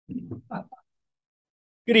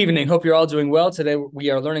Good evening. Hope you're all doing well. Today we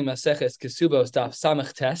are learning Maseches Kesubos Daf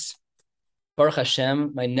Samech Tes. Baruch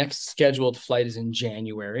Hashem, my next scheduled flight is in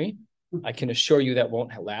January. I can assure you that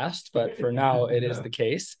won't last, but for now it is the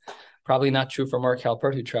case. Probably not true for Mark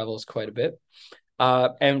Halpert, who travels quite a bit.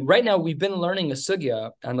 And right now we've been learning a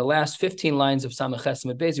sugya on the last 15 lines of Samech Tes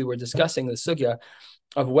Amud Beis. We were discussing the sugya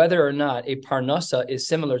of whether or not a parnasa is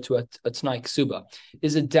similar to a t'nai ksuba.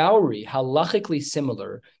 Is a dowry halachically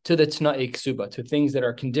similar to the t'nai ksuba, to things that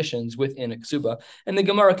are conditions within a ksuba? And the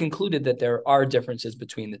Gemara concluded that there are differences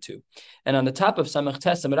between the two. And on the top of Samech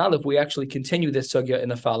Tes Amud Aleph, we actually continue this sugya in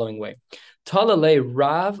the following way. Talale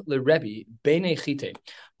Rav le Rebbe Beinei Chite.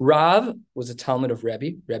 Rav was a Talmud of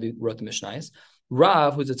Rebbe. Rebbe wrote the Mishnayos.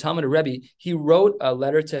 Rav, who's a Talmud of Rebbe, he wrote a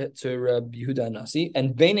letter to Rabbi Yehuda Nasi,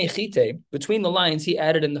 and Beinei Chite, between the lines, he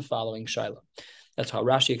added in the following shaila. That's how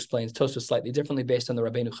Rashi explains Tosfos slightly differently based on the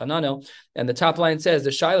Rabbeinu Chananel. And the top line says the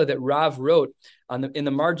shaila that Rav wrote in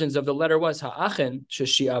the margins of the letter was Ha'achen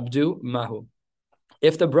she'abdu mahu.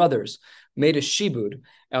 If the brothers made a shibud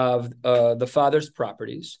of the father's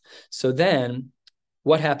properties, so then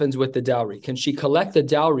what happens with the dowry? Can she collect the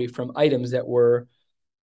dowry from items that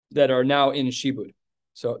are now in shibud?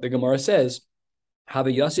 So the Gemara says,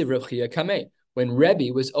 Hava Yosef Reb Chia Kameh. When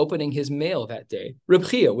Rebbe was opening his mail that day, Reb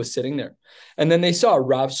Chia was sitting there. And then they saw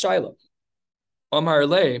Rav's shaila. Omar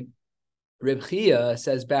Le, Reb Chia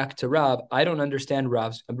says back to Rav, I don't understand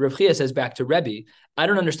Rav's. Reb Chia says back to Rebbe, I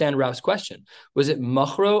don't understand Rav's question. Was it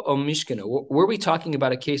machro or mishkano? Were we talking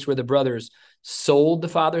about a case where the brothers sold the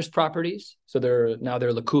father's properties? So they're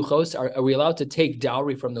lekuchos. Are we allowed to take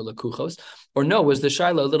dowry from the lekuchos? Or no, was the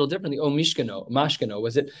shaila a little differently? Oh, mashkano.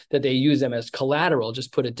 Was it that they use them as collateral,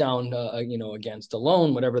 just put it down, against a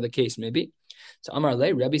loan, whatever the case may be? So Amar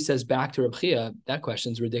Le, Rebbe says back to Reb Chia, that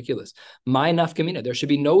question's ridiculous. My nafkamina, there should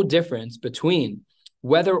be no difference between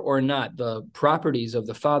whether or not the properties of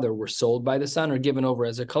the father were sold by the son or given over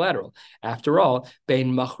as a collateral. After all,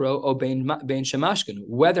 bein machro or bein shemashkin,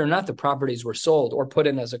 whether or not the properties were sold or put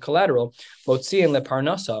in as a collateral, motziin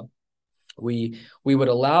leparnasa, we would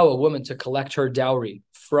allow a woman to collect her dowry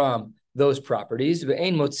from those properties.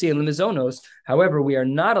 However, we are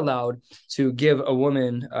not allowed to give a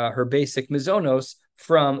woman her basic mizonos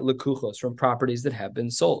from lekuchos, from properties that have been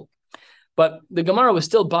sold. But the Gemara was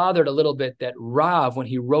still bothered a little bit that Rav, when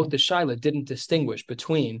he wrote the shaila, didn't distinguish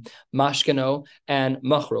between mashkano and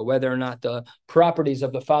machro, whether or not the properties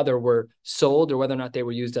of the father were sold or whether or not they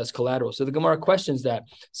were used as collateral. So the Gemara questions that,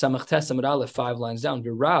 Samech Tes Amud Aleph, 5 lines down,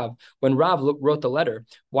 when Rav wrote the letter,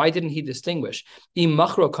 why didn't he distinguish? If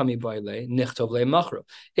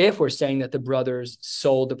we're saying that the brothers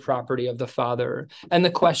sold the property of the father, and the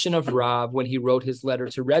question of Rav, when he wrote his letter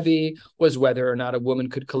to Rebbe, was whether or not a woman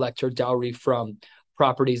could collect her dowry from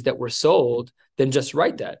properties that were sold, then just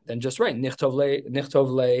write that. Then just write nichtov le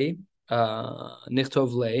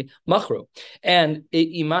machro. And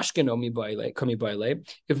if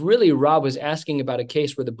really Rav was asking about a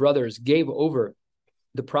case where the brothers gave over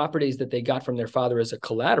the properties that they got from their father as a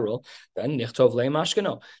collateral, then nichtov le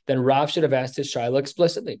mashkano. Then Rav should have asked his shaila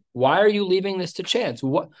explicitly. Why are you leaving this to chance?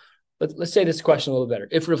 Let's say this question a little better.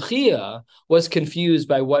 If Reb Chia was confused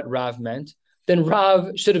by what Rav meant, then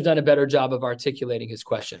Rav should have done a better job of articulating his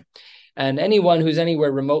question. And anyone who's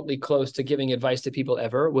anywhere remotely close to giving advice to people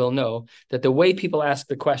ever will know that the way people ask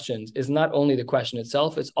the questions is not only the question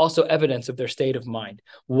itself, it's also evidence of their state of mind.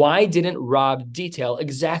 Why didn't Rav detail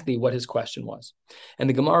exactly what his question was? And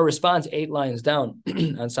the Gemara responds 8 lines down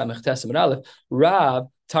on Samech Tes Amud Aleph, Rav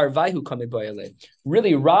tarvaihu kami boyale.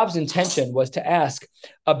 Really, Rav's intention was to ask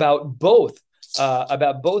about both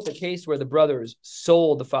a case where the brothers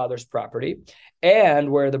sold the father's property and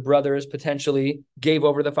where the brothers potentially gave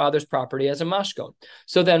over the father's property as a mashkon.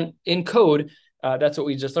 So then in code, that's what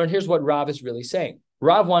we just learned. Here's what Rav is really saying.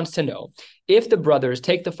 Rav wants to know if the brothers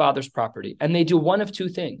take the father's property and they do one of two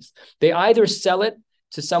things. They either sell it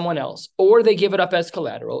to someone else or they give it up as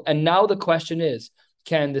collateral. And now the question is,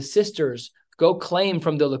 can the sisters go claim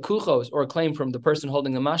from the lekuchos or claim from the person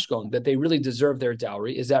holding the mashkon that they really deserve their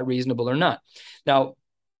dowry? Is that reasonable or not? Now,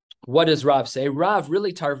 what does Rav say? Rav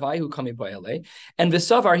really tarvaihu kami b'yale, and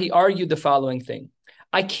V'savar, he argued the following thing.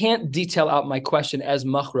 I can't detail out my question as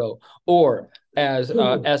machro or as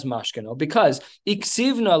mashkano, because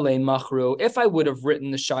iksivna le machru, if I would have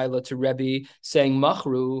written the shaila to Rebbe saying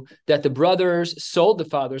machru, that the brothers sold the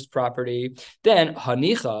father's property, then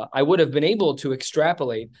hanicha, I would have been able to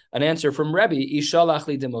extrapolate an answer from Rebbe, ishalach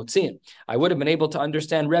li demotzin. I would have been able to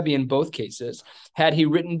understand Rebbe in both cases had he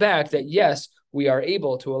written back that yes, we are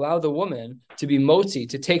able to allow the woman to be motzi,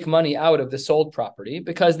 to take money out of the sold property,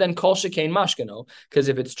 because then kol shekain mashkeno, because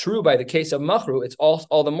if it's true by the case of machru, it's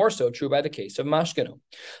all the more so true by the case of mashkeno.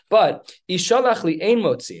 But ishalach li ein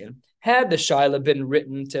motziin, had the shaila been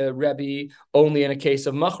written to Rebbe only in a case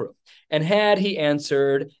of machru, and had he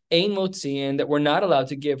answered ein motziin, that we're not allowed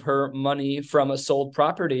to give her money from a sold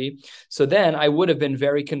property, so then I would have been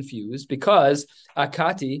very confused, because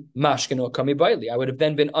akati mashkeno kami baili, I would have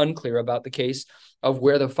then been unclear about the case of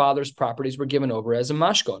where the father's properties were given over as a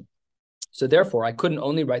mashkon. So therefore, I couldn't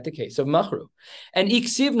only write the case of machru. And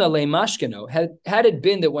iksivna le mashkeno, had it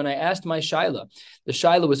been that when I asked my shaila, the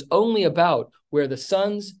shaila was only about where the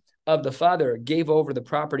sons of the father gave over the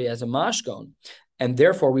property as a mashkon, and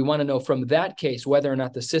therefore we want to know from that case whether or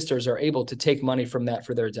not the sisters are able to take money from that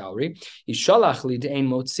for their dowry.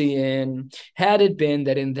 Had it been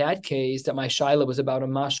that in that case that my shaila was about a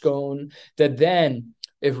mashkon, that then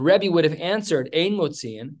if Rebbe would have answered ein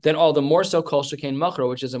motziin, then all the more so kol shekain machro,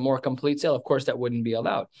 which is a more complete sale. Of course, that wouldn't be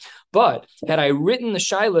allowed. But had I written the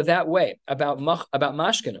shaila that way about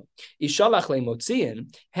mashkenu, ishalach le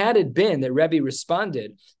motziin, had it been that Rebbe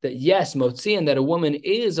responded that yes, motziin, that a woman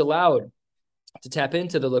is allowed to tap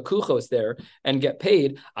into the lakuchos there and get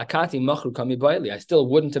paid, akati machru kami baili, I still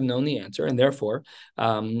wouldn't have known the answer, and therefore,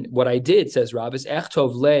 what I did, says Rav, is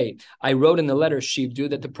echtov le. I wrote in the letter shibdu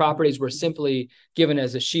that the properties were simply given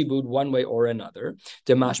as a shibud one way or another.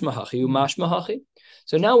 Demashmahachi umashmahachi.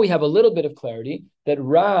 So now we have a little bit of clarity that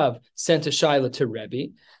Rav sent a shaila to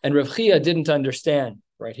Rebbe, and Rav Chia didn't understand.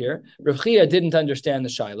 Right here, Rav Chia didn't understand the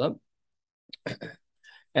shaila.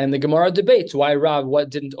 And the Gemara debates why Rav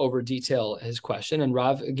didn't over detail his question, and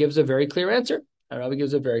Rav gives a very clear answer.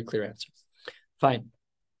 Fine.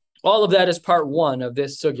 All of that is part one of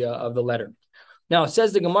this sugya of the letter. Now, it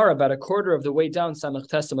says the Gemara about a quarter of the way down, Samach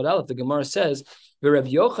Testament Aleph, the Gemara says, V'Rav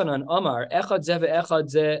Yochanan Amar, echad ze ve'echad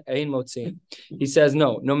ze ein motzin. He says,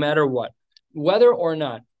 no matter what, whether or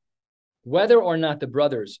not the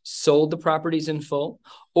brothers sold the properties in full,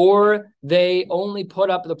 or they only put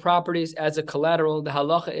up the properties as a collateral, the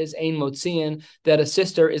halacha is ein motziin, that a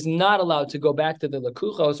sister is not allowed to go back to the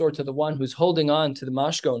lakuchos or to the one who's holding on to the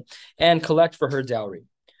mashkon and collect for her dowry.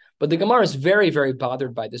 But the Gemara is very, very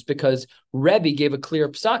bothered by this, because Rebbe gave a clear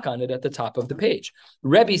psak on it at the top of the page.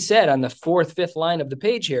 Rebbe said on the fourth, fifth line of the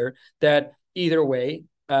page here that either way,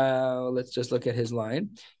 let's just look at his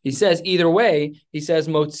line. He says, either way, he says,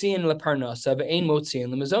 motziin leparnasa ve'ein motziin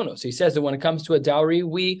lemazonos. He says that when it comes to a dowry,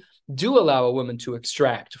 we do allow a woman to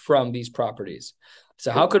extract from these properties.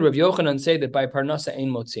 So how could Rav Yochanan say that by parnasa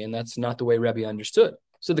ein motziin? That's not the way Rebbe understood.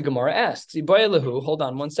 So the Gemara asks, hold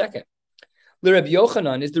on one second. The Rabbi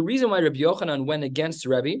Yochanan is the reason why Rabbi Yochanan went against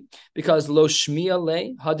Rebbe, because lo shmiya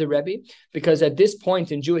le hada Rebbe, because at this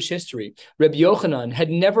point in Jewish history, Rabbi Yochanan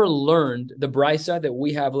had never learned the brisa that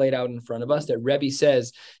we have laid out in front of us, that Rebbe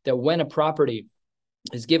says that when a property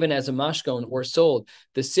is given as a mashkon or sold,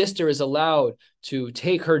 the sister is allowed to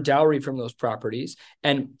take her dowry from those properties,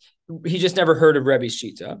 and he just never heard of Rebbe's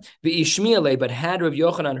shita. But had Rav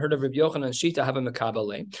Yochanan heard of Rav Yochanan's shita, have a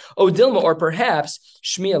mekabale. O Dilma, or perhaps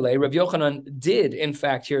shmiale, Rav Yochanan did in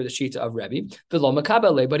fact hear the shita of Rebbe, v'lo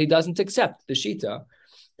mekabale, but he doesn't accept the shita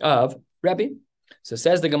of Rebbe. So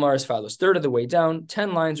says the Gemara as follows: third of the way down,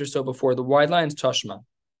 10 lines or so before the wide lines, Tashma.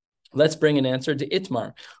 Let's bring an answer to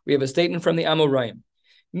Itmar. We have a statement from the Amoraim.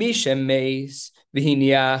 Mishem meis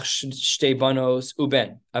v'hiniach shtei banos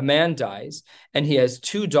uben. A man dies and he has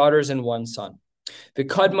 2 daughters and 1 son.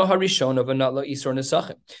 V'kadma harishona v'natla isor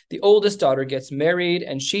nesachim. The oldest daughter gets married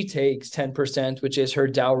and she takes 10%, which is her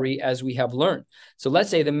dowry, as we have learned. So let's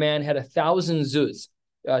say the man had 1,000 zuz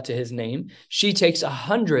to his name. She takes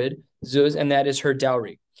 100 zuz, and that is her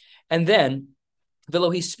dowry. And then the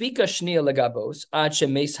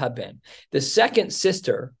second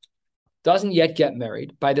sister doesn't yet get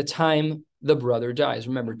married by the time the brother dies.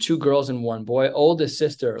 Remember, 2 girls and 1 boy. Oldest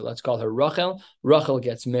sister, let's call her Rachel. Rachel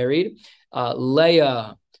gets married.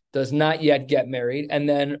 Leah does not yet get married. And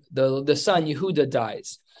then the son, Yehuda,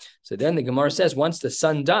 dies. So then the Gemara says, once the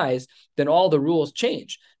son dies, then all the rules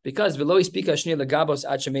change. Because and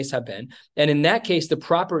in that case, the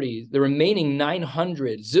property, the remaining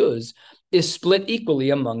 900 zuz, is split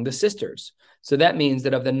equally among the sisters. So that means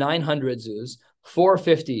that of the 900 zuz,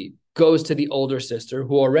 450 goes to the older sister,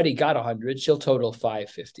 who already got 100. She'll total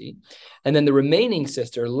 550. And then the remaining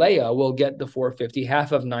sister, Leah, will get the 450,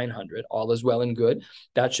 half of 900. All is well and good.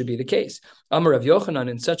 That should be the case. Amar Rav Yochanan,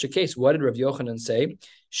 in such a case, what did Rav Yochanan say?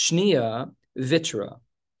 Shnia vitra.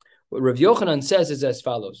 What Rav Yochanan says is as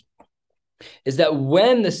follows, is that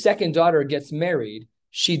when the second daughter gets married,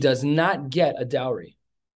 she does not get a dowry.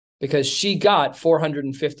 because she got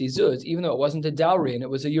 450 zuz, even though it wasn't a dowry and it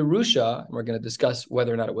was a Yerusha. And we're going to discuss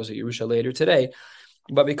whether or not it was a Yerusha later today.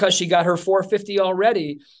 But because she got her 450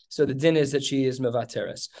 already, so the din is that she is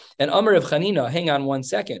mevateres. And Amar of Chanina, hang on 1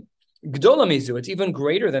 second. Gdola mizu, it's even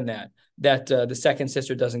greater than that. That the second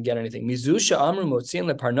sister doesn't get anything. Mizusha amru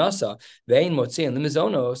motzin leparnasa vein motzin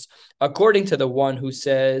lemizonos. According to the one who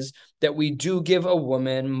says that we do give a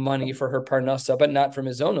woman money for her parnasa, but not for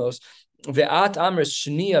mizonos. Ve'at amris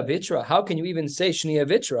shnia vitra. How can you even say shnia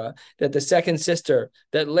vitra that the second sister,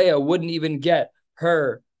 that Leah wouldn't even get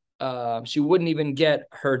her? She wouldn't even get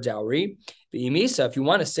her dowry. The Imisa, if you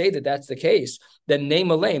want to say that that's the case, then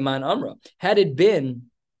Nemalei man Amra. Had it been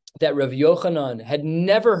that Rabbi Yochanan had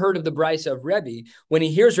never heard of the Brisa of Rebbe, when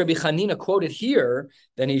he hears Rabbi Chanina quoted here,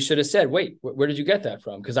 then he should have said, wait, where did you get that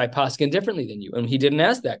from? Because I paskin differently than you. And he didn't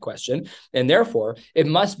ask that question. And therefore, it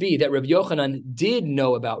must be that Rabbi Yochanan did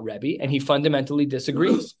know about Rebbe, and he fundamentally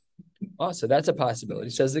disagrees. Oh, so that's a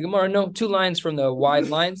possibility. Says the Gemara, no, 2 lines from the wide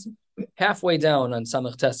lines. Halfway down on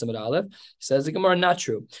Samach Testament Aleph, says the Gemara, not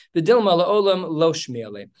true. The Dilma La'olam Lo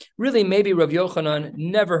Shmiele. Really, maybe Rav Yochanan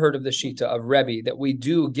never heard of the Shita of Rebbe that we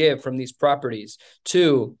do give from these properties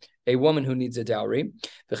to a woman who needs a dowry.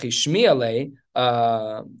 Lo Shmiele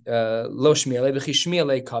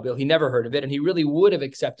Kabil. He never heard of it, and he really would have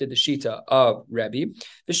accepted the Shita of Rebbe.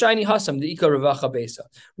 The Shiny Hasam, the Ika Ravacha Besa.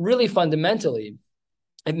 Really, fundamentally,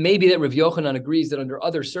 it may be that Rav Yochanan agrees that under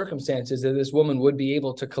other circumstances that this woman would be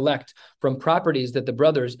able to collect from properties that the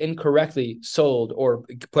brothers incorrectly sold or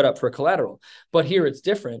put up for collateral. But here it's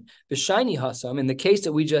different. The shiny hasam, in the case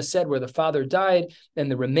that we just said where the father died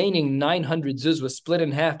and the remaining 900 zuz was split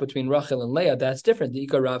in half between Rachel and Leah, that's different. The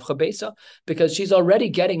Ika Rav Chabesa, because she's already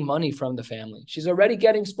getting money from the family. She's already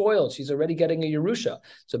getting spoiled. She's already getting a Yerusha.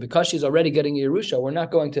 So because she's already getting a Yerusha, we're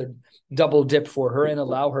not going to double dip for her and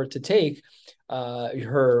allow her to take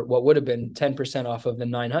her what would have been 10% off of the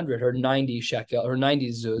 900, her 90 shekel, her 90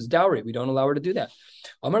 zuz dowry. We don't allow her to do that.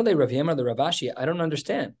 Amar le Rav Yemar the Ravashi, I don't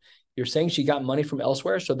understand. You're saying she got money from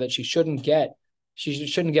elsewhere so that she shouldn't get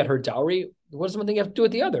her dowry. What does one thing have to do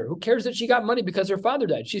with the other? Who cares that she got money because her father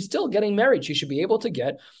died? She's still getting married. She should be able to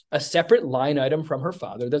get a separate line item from her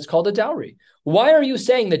father that's called a dowry. Why are you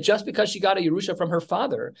saying that just because she got a Yerusha from her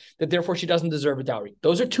father, that therefore she doesn't deserve a dowry?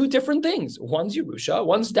 Those are 2 different things. One's Yerusha,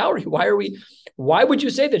 one's dowry. Why would you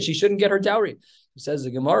say that she shouldn't get her dowry? Says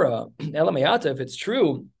the Gemara, Elamayata, if it's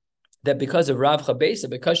true that because of Rav Chabesa,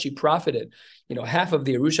 because she profited, half of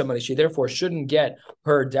the Yerusha money, she therefore shouldn't get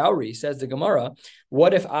her dowry, says the Gemara.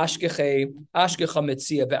 What if ashkecha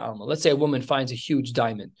mitzia be'alma? Let's say a woman finds a huge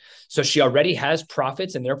diamond. So she already has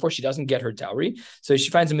profits and therefore she doesn't get her dowry. So she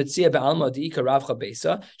finds a mitzia be'alma di'ika Rav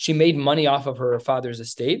Chabesa. She made money off of her father's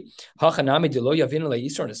estate.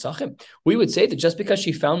 We would say that just because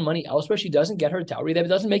she found money elsewhere, she doesn't get her dowry. That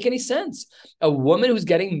doesn't make any sense. A woman who's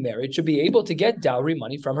getting married should be able to get dowry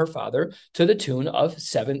money from her father to the tune of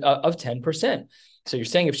 10%. So you're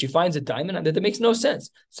saying if she finds a diamond, that makes no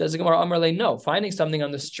sense. Says the Gemara, Amar Le, no. Finding something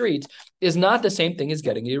on the street is not the same thing as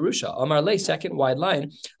getting a Yerusha. Amar Le, second wide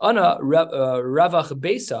line, Ana Ravach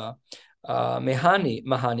Besa, Mehani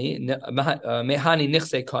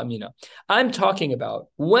Nichse Kamina. I'm talking about,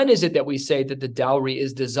 when is it that we say that the dowry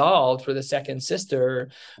is dissolved for the second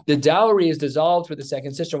sister? The dowry is dissolved for the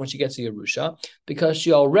second sister when she gets a Yerusha, because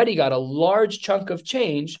she already got a large chunk of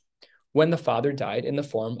change when the father died in the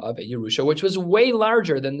form of a Yerusha, which was way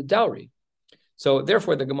larger than the dowry. So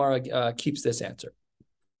therefore, the Gemara keeps this answer.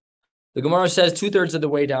 The Gemara says 2/3 of the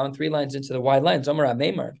way down, 3 lines into the wide lines, Amar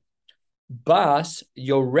Meimar, Bas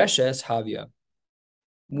Yoreshes Havia.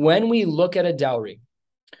 When we look at a dowry,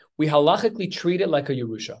 we halachically treat it like a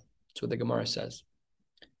Yerusha. That's what the Gemara says.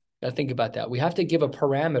 Now think about that. We have to give a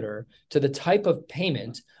parameter to the type of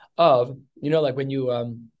payment of, like when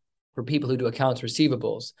you... for people who do accounts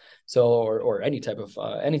receivables, so or any type of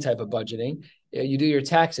budgeting, you do your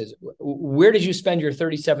taxes. Where did you spend your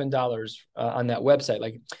 $37 on that website?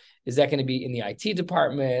 Like, is that going to be in the IT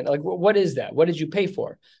department? Like, what is that? What did you pay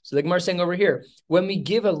for? So the Gemara is saying over here, when we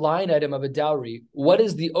give a line item of a dowry, what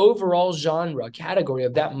is the overall genre, category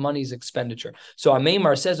of that money's expenditure? So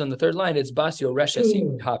Ameimar says on the 3rd line, it's Basio Resha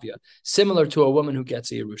Havia, similar to a woman who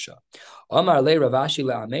gets a Yerusha. Amar le Ravashi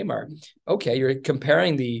le Ameimar. Okay, you're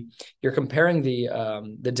comparing the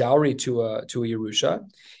dowry to a Yerusha.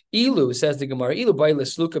 Ilu, says the Gemara, Ilu baile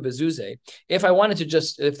sluka bezuze. If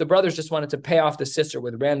the brothers just wanted to pay off the sister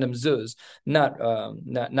with random zuz, not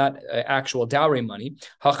actual dowry money,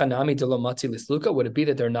 hachanami delomati lisluka, would it be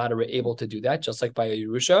that they're not able to do that, just like by a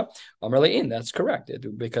Yerusha? Amar le'in, that's correct,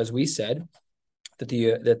 because we said that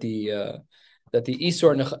that the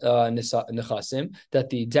Isor Nechasim, that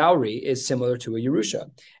the dowry is similar to a Yerusha.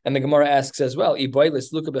 And the Gemara asks as well,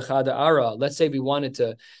 let's say we wanted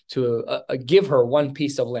to give her one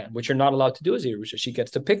piece of land, which you're not allowed to do as a Yerusha. She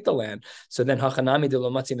gets to pick the land. So then Hachanami de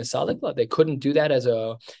Lomatzi Mesalikla, they couldn't do that as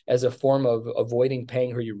a form of avoiding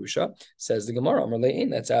paying her Yerusha, says the Gemara.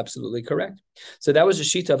 That's absolutely correct. So that was the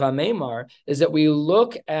Shita of Hamemar, is that we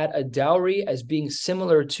look at a dowry as being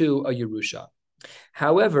similar to a Yerusha.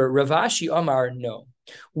 However, Rav Ashi Amar, no.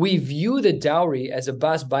 We view the dowry as a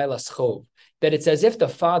bas bailas chov, that it's as if the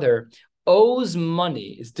father owes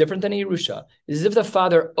money. It's different than a Yerusha. It's as if the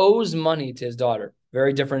father owes money to his daughter.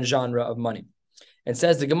 Very different genre of money. And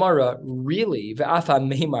says the Gemara, really, ve'afa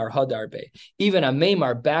meimar hadarbe. Even a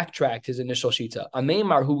meimar backtracked his initial shita. A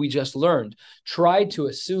meimar, who we just learned, tried to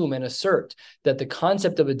assume and assert that the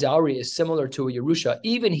concept of a dowry is similar to a Yerusha.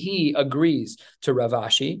 Even he agrees to Rav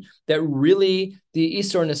Ashi that really the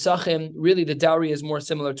Isor Nesachim, really the dowry is more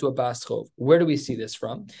similar to a bas chov. Where do we see this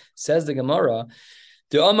from? Says the Gemara,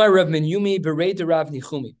 the Amar Rav Minyumi berei de Rav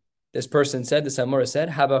Nichumi. This person said, the Samura said,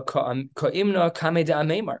 Haba ka'imna kame de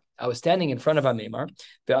Amemar. I was standing in front of Amemar,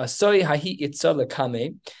 ve'asoi hahi itza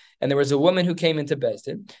lekame, and there was a woman who came into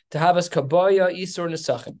Bezdin to have us kabaya isor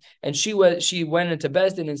nesachim, and she went into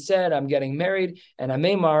Bezdin and said, I'm getting married, and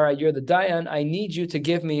Amemar, you're the Dayan, I need you to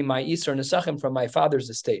give me my isor nesachim from my father's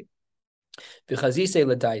estate. V'chazise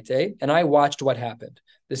ledaite, and I watched what happened.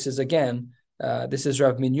 This is again. This is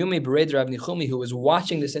Rav Minyumi Bered Rav Nichumi, who was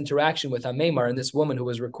watching this interaction with Amemar and this woman who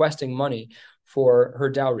was requesting money for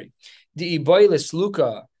her dowry. The Iboilis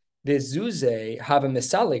Luka, the Zuze have a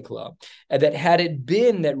misalekla, and that had it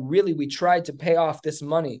been that really we tried to pay off this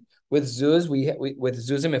money with Zuz, with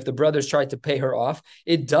Zuzim, if the brothers tried to pay her off,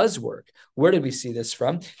 it does work. Where did we see this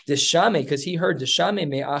from? Deshame, because he heard Deshame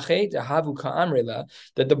me'ache dehavu ka'amrela,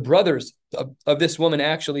 that the brothers of this woman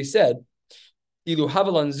actually said, Ilu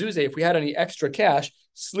Havalan Zuze, if we had any extra cash,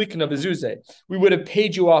 Slikna Bezuze, we would have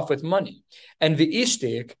paid you off with money. And the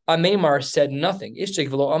Ishtik, Amemar said nothing. Ishtik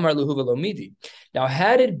velo Amar Luhu velo Midi. Now,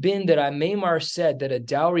 had it been that Amemar said that a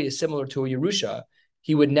dowry is similar to a Yerusha,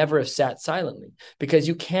 he would never have sat silently, because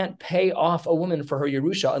you can't pay off a woman for her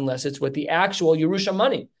Yerusha unless it's with the actual Yerusha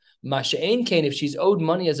money. Masha'ain Kain, if she's owed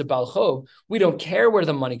money as a Balchov, we don't care where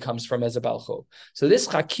the money comes from as a Balchov. So this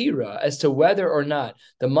Chakira, as to whether or not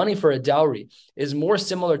the money for a dowry is more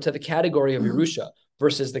similar to the category of Yerusha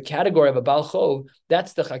versus the category of a Balchov,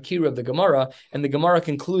 that's the Chakira of the Gemara. And the Gemara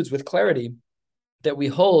concludes with clarity that we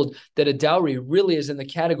hold that a dowry really is in the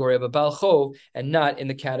category of a Balchov and not in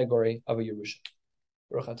the category of a Yerusha.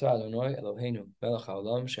 Baruch atah Adonai Eloheinu melech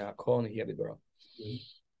haolam she'hakol nihiyeh b'dvaro.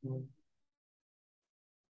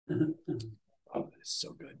 Oh, that is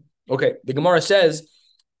so good. Okay, the Gemara says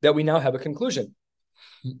that we now have a conclusion.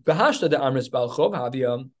 Now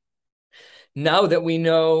that we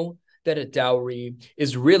know that a dowry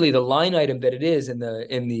is really the line item that it is in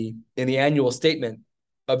the annual statement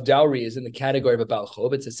of dowry is in the category of a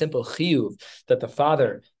balchov, it's a simple chiyuv that the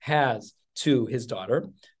father has to his daughter.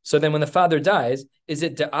 So then when the father dies, is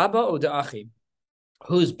it da'aba or da'achi?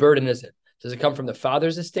 Whose burden is it? Does it come from the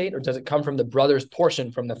father's estate, or does it come from the brother's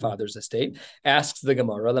portion from the father's estate? Asks the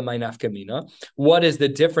Gemara, Lamai nafkamina. What is the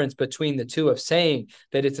difference between the two of saying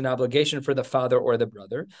that it's an obligation for the father or the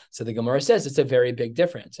brother? So the Gemara says it's a very big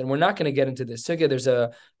difference. And we're not going to get into this sugya. There's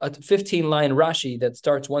a 15-line Rashi that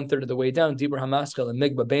starts 1/3 of the way down, Dibur Hamaskal and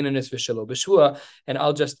Migba Beinanis V'Shelo B'Shua. And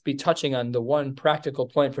I'll just be touching on the one practical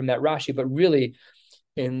point from that Rashi, but really,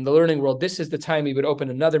 in the learning world, this is the time we would open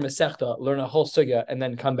another Masechta, learn a whole sugya, and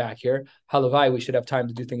then come back here. Halavai, we should have time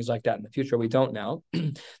to do things like that in the future. We don't now.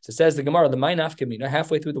 So says the Gemara, the my nafkamina,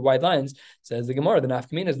 halfway through the wide lines, says the Gemara, the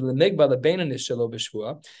nafkamina is the migba lebeinanis shelo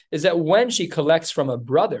b'shvua, is that when she collects from a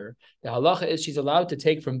brother, the halacha is she's allowed to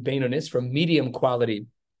take from beinonis, from medium quality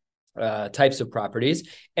types of properties,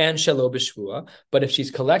 and shelo b'shvua. But if she's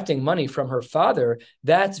collecting money from her father,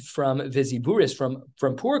 that's from viziburis,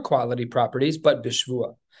 from poor quality properties, but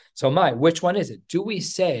b'shvua. So which one is it? Do we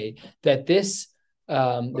say that this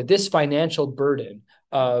financial burden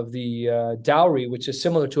of the dowry, which is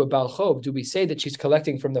similar to a balchov, do we say that she's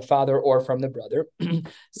collecting from the father or from the brother?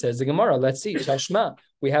 Says the Gemara. Let's see. Tashma.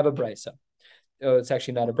 We have a brisa. Oh, it's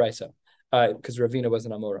actually not a brisa, because Ravina was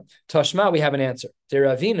an Amora. Tashma, we have an answer. De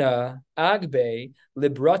Ravina, Agbe,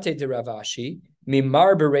 Librate de Ravashi,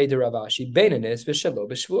 Mimar Bere de Ravashi, Beinanis, Vishalo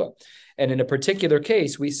Bishvua. And in a particular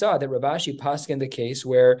case, we saw that Ravashi passed in the case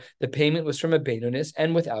where the payment was from a Beinanis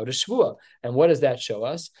and without a Shvua. And what does that show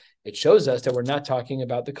us? It shows us that we're not talking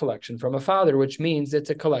about the collection from a father, which means it's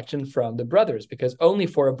a collection from the brothers, because only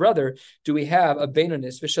for a brother do we have a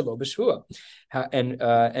Beinanis, Vishalo Bishvua.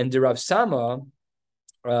 And de Rav Sama,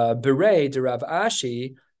 Berei de Rav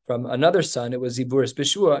Ashi, from another son, it was Ziburis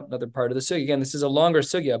Bishua, another part of the sugya. Again, this is a longer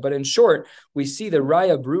sugya, but in short, we see the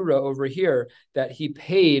Raya Brura over here that he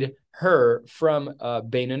paid her from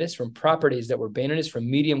Beinanis, from properties that were Beinanis, from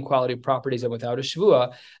medium quality properties and without a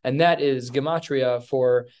Shavua, and that is Gematria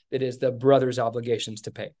for, it is the brother's obligations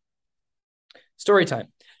to pay. Story time.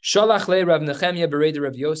 Shalach le Rav Nechemia berei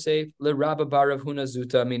Rav Yosef le Rabba bar Rav Huna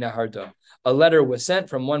Zuta mina Harda. A letter was sent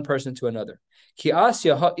from one person to another. Ki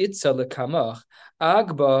asya ha'itza lekamach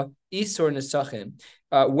agba isor nesachim.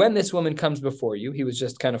 When this woman comes before you, he was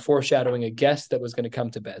just kind of foreshadowing a guest that was going to come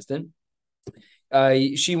to Bezdin.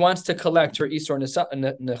 She wants to collect her isor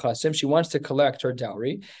nechasim. She wants to collect her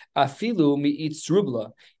dowry. Afilu mi itzrubla,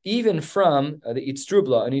 even from the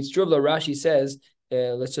itzrubla. And itzrubla, Rashi says,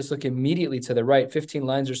 let's just look immediately to the right, 15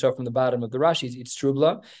 lines or so from the bottom of the Rashi's.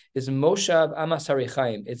 Itzrubla is Moshav Amasari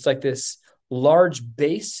Chaim. It's like this large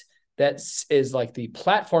base that is like the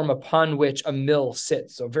platform upon which a mill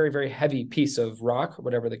sits. So a very, very heavy piece of rock,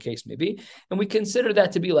 whatever the case may be. And we consider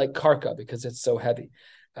that to be like karka because it's so heavy.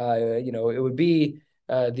 It would be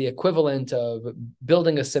the equivalent of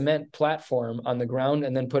building a cement platform on the ground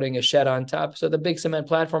and then putting a shed on top. So the big cement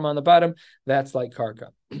platform on the bottom, that's like karka.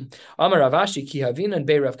 Amar Rav Ashi ki havina and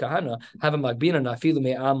Rav Kahana have a magbina nafilu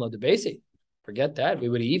me amla debesi. Forget that. We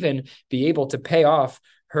would even be able to pay off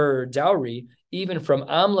her dowry even from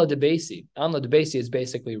amla debesi. Amla debesi is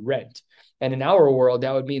basically rent. And in our world,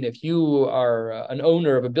 that would mean if you are an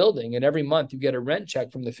owner of a building and every month you get a rent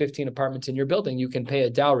check from the 15 apartments in your building, you can pay a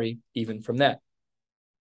dowry even from that.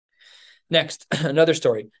 Next, another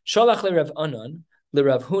story. Shalach le Rav Anan le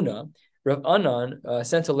Rav Huna. Rav Anan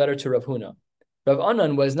sent a letter to Rav Huna. Rav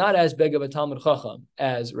Anan was not as big of a Talmud Chacham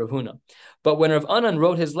as Rav Huna. But when Rav Anan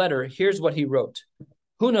wrote his letter, here's what he wrote.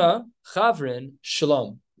 Huna chavrin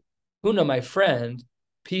shalom. Huna, my friend,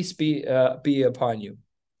 peace be upon you.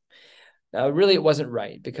 Now, really, it wasn't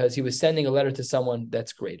right because he was sending a letter to someone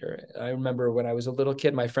that's greater. I remember when I was a little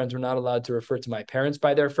kid, my friends were not allowed to refer to my parents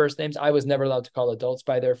by their first names. I was never allowed to call adults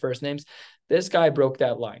by their first names. This guy broke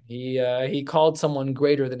that line. He called someone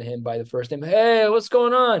greater than him by the first name. Hey, what's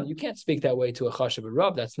going on? You can't speak that way to a chashav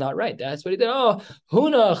rab. That's not right. That's what he did. Oh,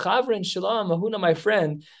 Huna, chavrin shalom, Huna, my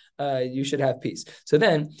friend. You should have peace. So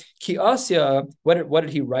then, Ki Asya, what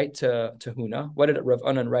did he write to Huna? What did Rav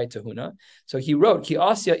Anan write to Huna? So he wrote, Ki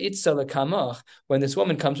Asya itza lekamach, when this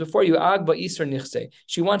woman comes before you, agba isr nichse.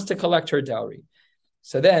 She wants to collect her dowry.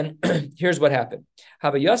 So then, here's what happened.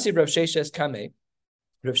 Haba Yasiv Rav Sheshes Kame.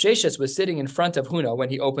 Rav Sheshes was sitting in front of Huna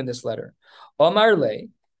when he opened this letter. Omar Le,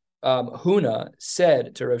 Huna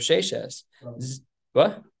said to Rav Sheshes,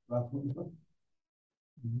 what?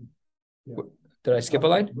 Did I skip a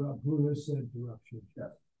line?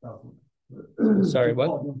 Sorry,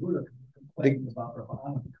 what?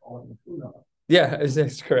 Yeah,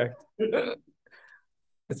 that's correct.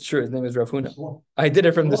 It's true. His name is Rav Huna. I did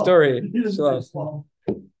it from the story. So, all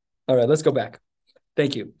right, let's go back.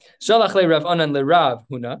 Thank you. Shalach le Rav Anan le Rav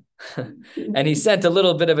Huna. And he sent a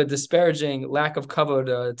little bit of a disparaging, lack of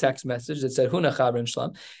kavod text message that said Huna chavrin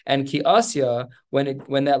shlam. And Ki Asya,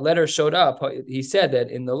 when that letter showed up, he said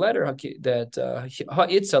that in the letter that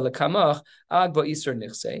ha'itza lekamach agba isur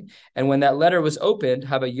nichse. And when that letter was opened,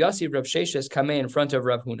 Haba Yasi Rav Sheshes kame in front of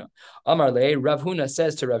Rav Huna. Amar le, Rav Huna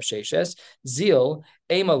says to Rav Sheshes, Zil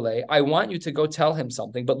Emale, I want you to go tell him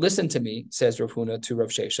something, but listen to me, says Rav Huna to Rav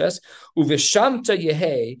Sheshes. Uvishamta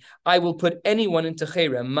yehe, I will put anyone into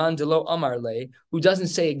cherem, mandelo amarle, who doesn't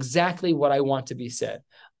say exactly what I want to be said.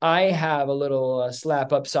 I have a little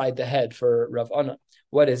slap upside the head for Rav Anan.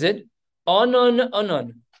 What is it?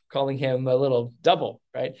 Anan, calling him a little double,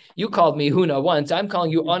 right? You called me Huna once, I'm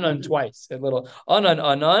calling you Anan twice. A little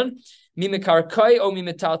Anan, mimikarkai o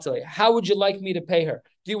mimitatale. How would you like me to pay her?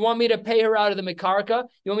 Do you want me to pay her out of the mikarka?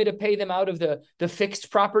 You want me to pay them out of the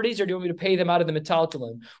fixed properties, or do you want me to pay them out of the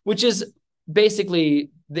metaltalim? Which is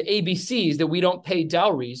basically the ABCs that we don't pay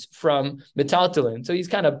dowries from metaltalim. So he's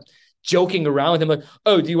kind of joking around with him like,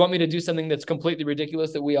 oh, do you want me to do something that's completely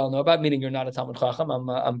ridiculous that we all know about? Meaning you're not a Talmud Chacham.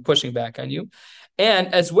 I'm pushing back on you.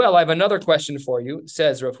 And as well, I have another question for you,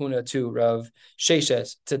 says Rav Huna to Rav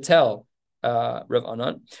Sheshes, to tell Rav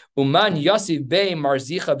Anan. Uman Yasiv Bey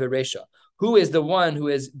Marzicha Beresha. Who is the one who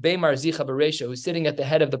is Beimar Zicha Beresha, who's sitting at the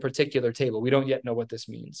head of the particular table? We don't yet know what this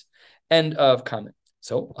means. End of comment.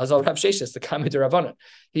 So, Hazal Rav Sheshes, the comment to Rav Anan.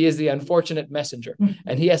 He is the unfortunate messenger.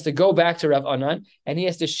 And he has to go back to Rav Anan, and he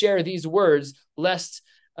has to share these words, lest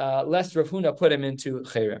Rav Huna put him into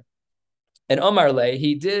Cherem. And Omar Le,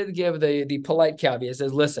 he did give the polite caveat. He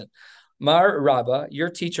says, listen, Mar Rabba, your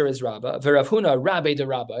teacher is Rabba, V'Rav Huna, Rabbi de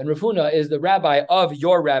Rabba. And Rav Huna is the rabbi of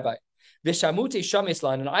your rabbi. Vishamute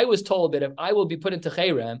shamislan, and I was told that if I will be put into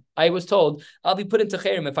cherem, I was told I'll be put into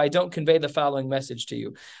cherem if I don't convey the following message to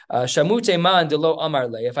you. Shamute man de lo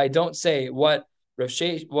amarle, if I don't say what Rav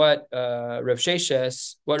Sheshes,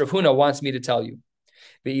 what Rav Huna wants me to tell you.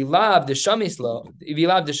 If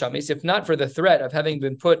not for the threat of having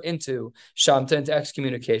been put into shamta, into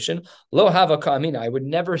excommunication, lo hava ka'amina, I would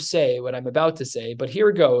never say what I'm about to say, but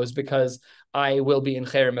here goes because I will be in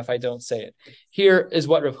cherem if I don't say it. Here is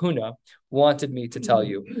what Rav Huna wanted me to tell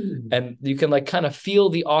you. And you can like kind of feel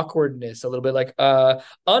the awkwardness a little bit, like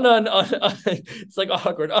anan, it's like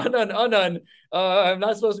awkward. Anan. I'm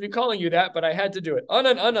not supposed to be calling you that, but I had to do it.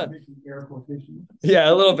 Anan. Yeah,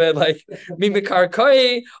 a little bit like mi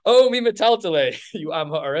mikarkoi, oh mi metaltele, you am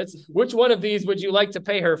haaretz. Which one of these would you like to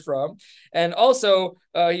pay her from? And also,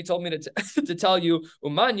 he told me to tell you,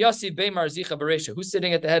 uman yasi be marzicha beresha, who's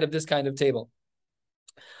sitting at the head of this kind of table.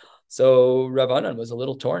 So Rav Anan was a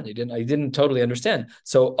little torn. He didn't totally understand.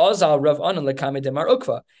 So Azal Rav Anan lekame de Mar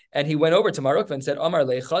Ukva, and he went over to Mar Ukva and said, Amar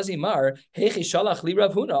le Chazi Mar hechi shalach li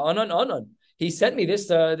Rav Huna Anan. He sent me this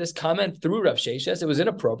comment through Rav Sheshes. It was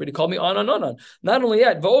inappropriate. He called me Anan. Not only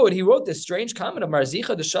that, Vod, he wrote this strange comment of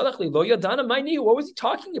Marzicha the shalach li lo yadana mayni. What was he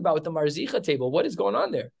talking about with the Marzicha table? What is going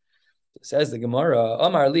on there? Says the Gemara,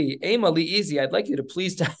 Amar li Ema li easy. I'd like you to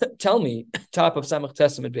please tell me, top of Samach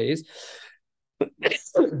Testament base.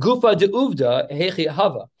 Gufa de Uvda Hechi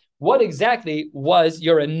Hava. What exactly was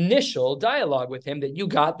your initial dialogue with him that you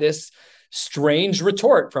got this strange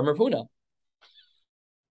retort from Rav Huna?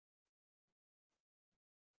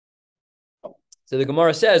 So the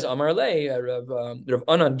Gemara says, Amar Le, Rav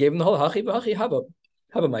Anan gave him the whole Hachi V'Hachi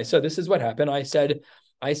Hava. So this is what happened. I said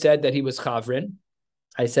that he was Chavrin.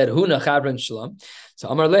 I said Huna Chavrin Shalom. So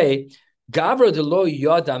Amar Le, Gavra de lo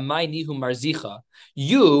yada mai nihu marzicha.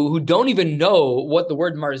 You who don't even know what the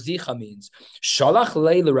word marzicha means. Shalach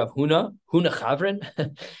le Rav Huna Chavrin.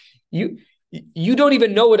 You don't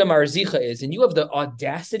even know what a marzicha is, and you have the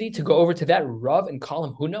audacity to go over to that Rav and call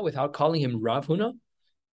him Huna without calling him Rav Huna?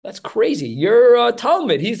 That's crazy. You're a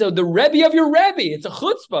Talmud. He's the Rebbe of your Rebbe. It's a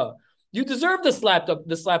chutzpah. You deserve the slap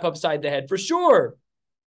upside the head for sure.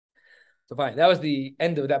 So fine, that was the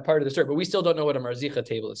end of that part of the story, but we still don't know what a marzicha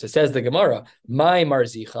table is. So it says the Gemara, my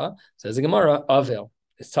marzicha, says the Gemara, avel.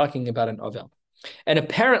 It's talking about an avel. And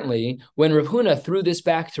apparently, when Rav Huna threw this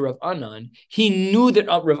back to Rav Anan, he knew that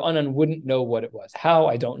Rav Anan wouldn't know what it was. How?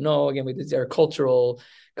 I don't know. Again, these are cultural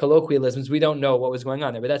colloquialisms. We don't know what was going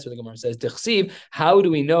on there, but that's what the Gemara says. Dichsiv, how do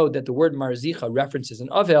we know that the word marzicha references an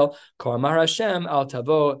avel? K'amar Hashem al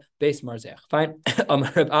tavo beis marzech. Fine.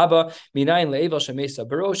 Amar Rav Abba minayin le'evel shemesa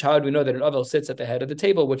barosh. How do we know that an avel sits at the head of the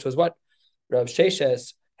table? Which was what Rav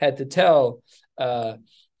Sheshes had to tell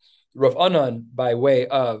Rav Anan by way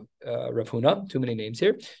of Rav Huna. Too many names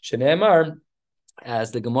here. Shene'emar,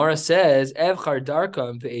 as the Gemara says, evchar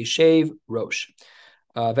darkam ve'eshev rosh.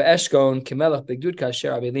 Ve'eshkon kimelach begdud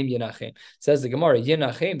kasher abelim Yenachem. Says the Gemara,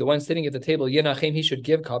 Yenachem, the one sitting at the table, Yenachem, he should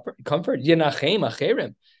give comfort. Yenachem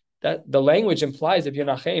acherim. That the language implies of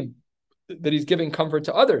Yenachem that he's giving comfort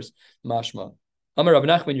to others. Mashma. Amar Rav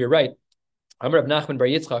Nachman, you're right. Amar Rav Nachman bar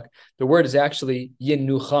Yitzchak, the word is actually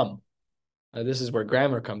Yenucham. This is where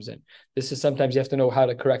grammar comes in. This is sometimes you have to know how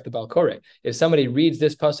to correct the Baal Koreh. If somebody reads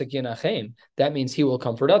this pasuk Yenachem, that means he will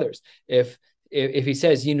comfort others. If he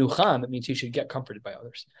says Yinucham, it means he should get comforted by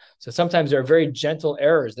others. So sometimes there are very gentle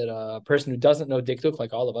errors that a person who doesn't know diktuk,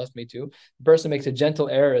 like all of us, me too, the person makes a gentle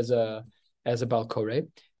error as a Baal Koreh,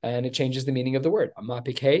 and it changes the meaning of the word. A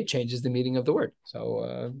mapikeh changes the meaning of the word.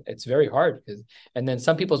 So it's very hard. And then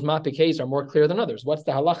some people's mapikehs are more clear than others. What's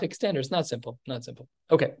the halachic standard? It's not simple.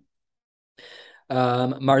 Okay.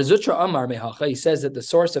 Mar Zutra Amar Mehacha, he says that the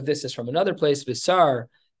source of this is from another place. Visar,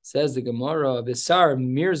 says the Gemara, Visar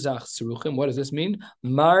Mirzach Seruchim. What does this mean?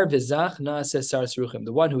 Mar Vizach Naaseh Sar Seruchim.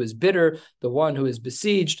 The one who is bitter, the one who is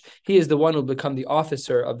besieged, he is the one who will become the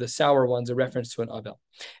officer of the sour ones, a reference to an Avel.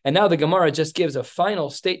 And now the Gemara just gives a final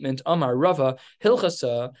statement, Amar Rava,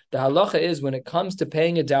 Hilchasa, the halacha is when it comes to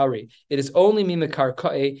paying a dowry, it is only mimekar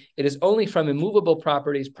ka'e, it is only from immovable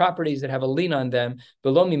properties that have a lien on them,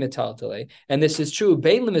 below mimetaltale. And this is true,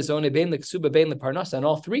 bein lemizone, bein leksuba, bein leparnasa, and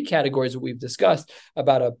all three categories that we've discussed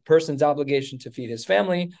about a person's obligation to feed his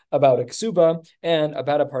family, about a ksuba, and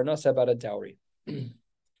about a parnasa, about a dowry.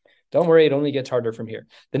 Don't worry, it only gets harder from here.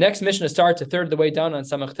 The next Mishnah starts a third of the way down on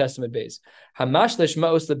Samach Testament Beis. Hamashlish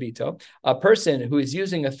ma'os labito, a person who is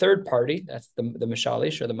using a third party, that's the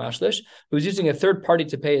mashalish or the mashlish, who's using a third party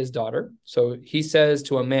to pay his daughter. So he says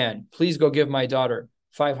to a man, please go give my daughter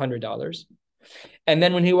 $500. And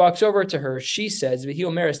then when he walks over to her, she says, you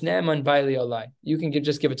can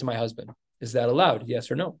just give it to my husband. Is that allowed? Yes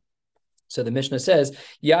or no? So the Mishnah says,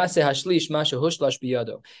 Yaseh hashlish masha hushlash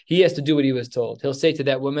biyado. He has to do what he was told. He'll say to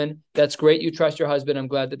that woman, that's great, you trust your husband. I'm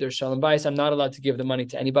glad that there's shalom bayis. I'm not allowed to give the money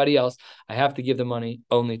to anybody else. I have to give the money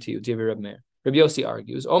only to you. Divrei Reb Meir. Rabbi Yossi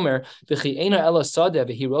argues, Omer,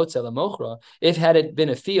 if had it been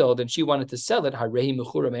a field and she wanted to sell it,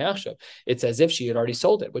 it's as if she had already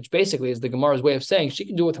sold it, which basically is the Gemara's way of saying she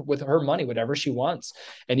can do with her money whatever she wants.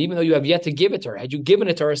 And even though you have yet to give it to her, had you given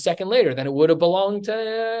it to her a second later, then it would have belonged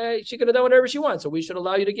to, she could have done whatever she wants. So we should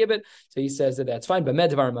allow you to give it. So he says that that's fine. But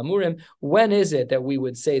when is it that we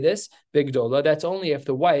would say this? Big Gdola. That's only if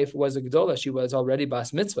the wife was a Gdola. She was already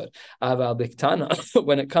Bas Mitzvah. Aval Biktana,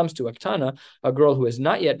 when it comes to Aktana, a girl who is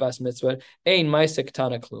not yet Bas Mitzvah, Ein Maisa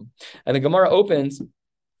Ktana Klum. And the Gemara opens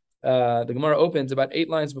about 8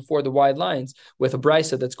 lines before the wide lines with a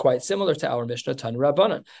brisa that's quite similar to our Mishnah, Tan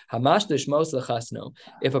Rabbanan. Hamash Lishmos Lechasno.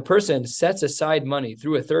 If a person sets aside money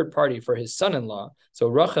through a third party for his son-in-law, so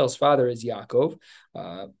Rachel's father is Yaakov,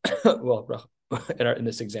 in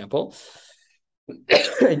this example,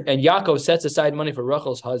 and Yaakov sets aside money for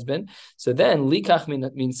Rachel's husband. So then likach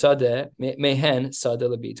min sadeh mehen sadeh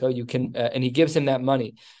labito. You can, and he gives him that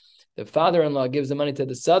money. The father-in-law gives the money to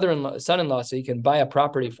the son-in-law so he can buy a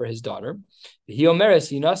property for his daughter. He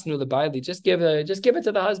omeres yinasnu lebayli. Just give it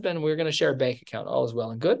to the husband. We're going to share a bank account. All is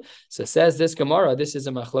well and good. So says this Gemara. This is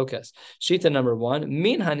a machlokas. Shita number 1.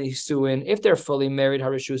 Min hanisuin. If they're fully married,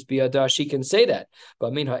 harishus biyada. She can say that.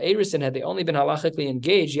 But min ha'erisin, had they only been halachically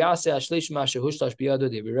engaged, yaseh ashlish mashahushtash biyada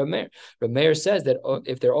devi Reb Meir. Reb Meir says that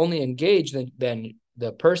if they're only engaged, then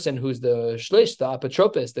the person who's the shlish, the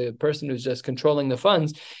apotropos, the person who's just controlling the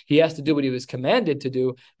funds, he has to do what he was commanded to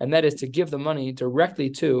do, and that is to give the money directly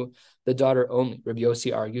to the daughter only. Rabbi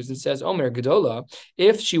Yossi argues and says, Omer Gdola,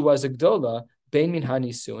 if she was a Gdola, Bein min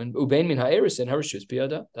hanisuin, ubein min ha'erisin, harishus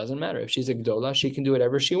biyada. Doesn't matter. If she's a Gdola, she can do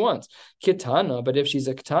whatever she wants. Kitana, but if she's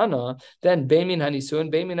a Ktana, then Bein min hanisuin,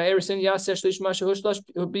 bein min ha'erisin, yaseh shlish mashahushtash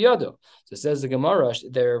biyado. So says the Gemara,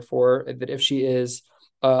 therefore, that if she is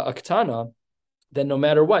a Ktana, then no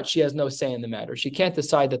matter what, she has no say in the matter. She can't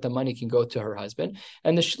decide that the money can go to her husband.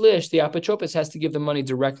 And the shlish, the apotropos, has to give the money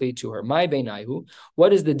directly to her. My beinaihu.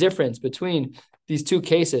 What is the difference between these two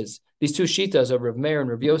cases, these two shitas of Rav Meir and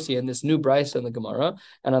Rav Yossi, and this new brisa in the Gemara?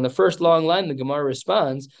 And on the first long line, the Gemara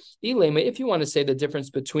responds, if you want to say the difference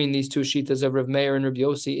between these two shitas of Rav Meir and Rav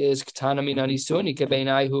Yossi is ktana min hanisuni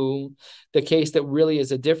kebeinaihu, the case that really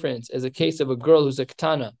is a difference is a case of a girl who's a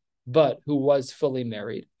ktana, but who was fully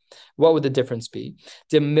married. What would the difference be?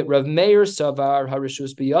 Rav Meir savar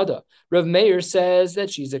harishus biyada. Rav Meir says that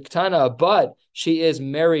she's a ktana, but she is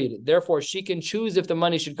married. Therefore, she can choose if the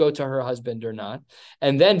money should go to her husband or not.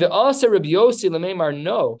 And then ve'asa Rav Yossi lemeimar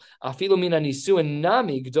no afilu min hanisuin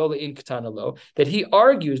nami gdola in ktana lo, that he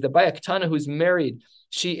argues that by a ktana who's married,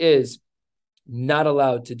 she is not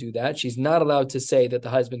allowed to do that. She's not allowed to say that the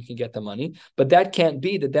husband can get the money. But that can't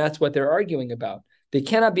be that that's what they're arguing about. They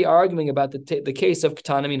cannot be arguing about the case of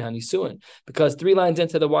Ktana min hanisuin, because 3 lines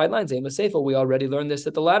into the wide lines, Ema Seifel, we already learned this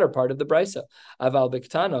at the latter part of the Brisa. Aval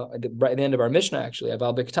Biktana, at the end of our Mishnah, actually,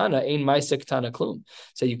 Aval Biktana, Ein Maisa Ktana Klum.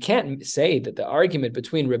 So you can't say that the argument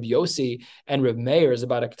between Reb Yossi and Reb Meir is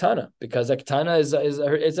about a Ktana, because a Ktana is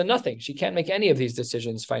a nothing. She can't make any of these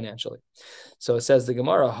decisions financially. So it says the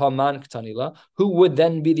Gemara, Haman Ktanila, who would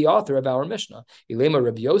then be the author of our Mishnah? Ilema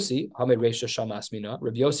Reb Yossi, Hamed Reisha Shamas Mina.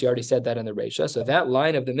 Reb Yossi already said that in the Reisha, so that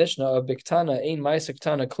line of the Mishnah of Biktana Ein Maisa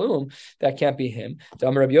Ktana Klum, that can't be him.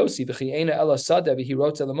 Dam Reb Yossi B'chi Eina Ela Sada V'hi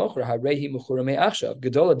Rotza L'Mochra Harehi Mechura Me'achshav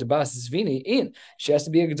Gedola Debas Zvini In. She has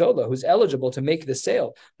to be a Gedola who's eligible to make the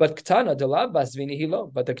sale. But Ktana Delav Bas Zvini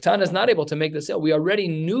Hilo. But the Ktana is not able to make the sale. We already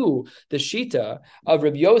knew the Shita of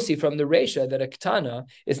Reb Yossi from the Reisha that a Ktana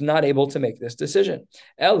is not able to make this decision.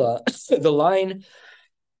 Ella, the line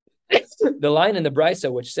in the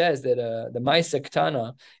Brisa which says that the Maisa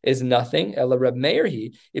Ktana is nothing, Ella Reb Meir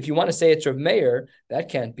he. If you want to say it's Reb Meir, that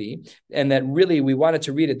can't be. And that really we wanted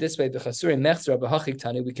to read it this way, the Chasuri Mechzra B'Hachik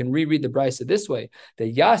Tani, we can reread the Brisa this way.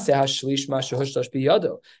 The Yaseh HaShlish Mashahushtash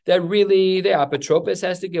Biyado. That really the apotropos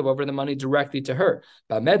has to give over the money directly to her.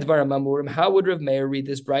 Ba'med Dvarim Amurim, how would Reb Meir read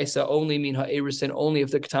this Brisa only mean ha'erisin, only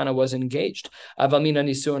if the Ktana was engaged? Aval min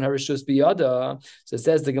hanisuin harishus biyada. So it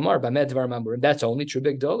says the Gemara, Ba'med Dvarim Amurim, that's only true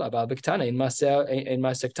big dola. That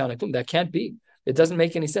can't be. It doesn't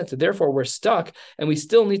make any sense. So therefore, we're stuck, and we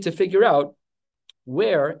still need to figure out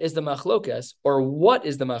where is the machlokas, or what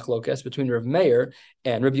is the machlokas between Rav Meir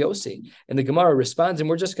and Rav Yossi? And the Gemara responds, and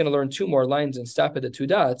we're just going to learn 2 more lines and stop at the 2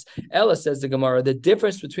 dots. Ella says the Gemara, the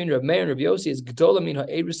difference between Rav Meir and Rav Yossi is Gdola min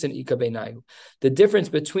ha'erusin ika beinayu. The difference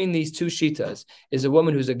between these 2 shitas is a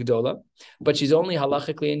woman who's a Gdola, but she's only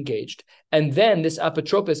halachically engaged. And then this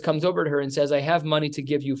apotropos comes over to her and says, I have money to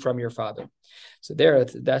give you from your father. So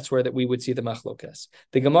that's where that we would see the machlokas.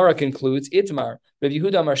 The Gemara concludes, Itmar, Rabbi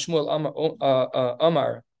Yehuda Amar Shmuel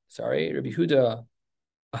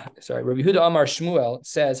Rabbi Yehuda Amar Shmuel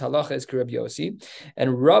says halacha is Kirab Yossi,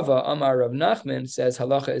 and Rava Amar Rav Nachman says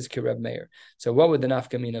halacha is Kirab Meir. So what would the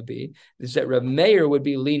nafkamina be? Is that Rav Meir would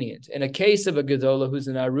be lenient in a case of a gedola who's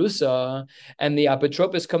an arusa, and the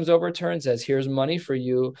apotropos comes over to her and says, "Here's money for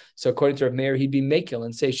you." So according to Rav Meir, he'd be makil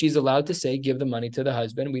and say she's allowed to say, "Give the money to the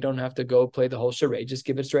husband. We don't have to go play the whole charade. Just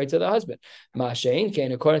give it straight to the husband." Ma'ashein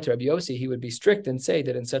Kain, according to Rabbi Yossi, he would be strict and say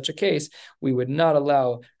that in such a case we would not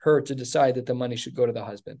allow her to decide that the money should go to the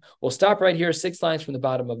husband. We'll stop right here, 6 lines from the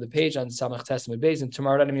bottom of the page on Samach Testament Beis, and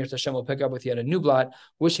tomorrow night, Hashem will pick up with yet a new blot.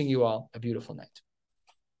 Wishing you all a beautiful night.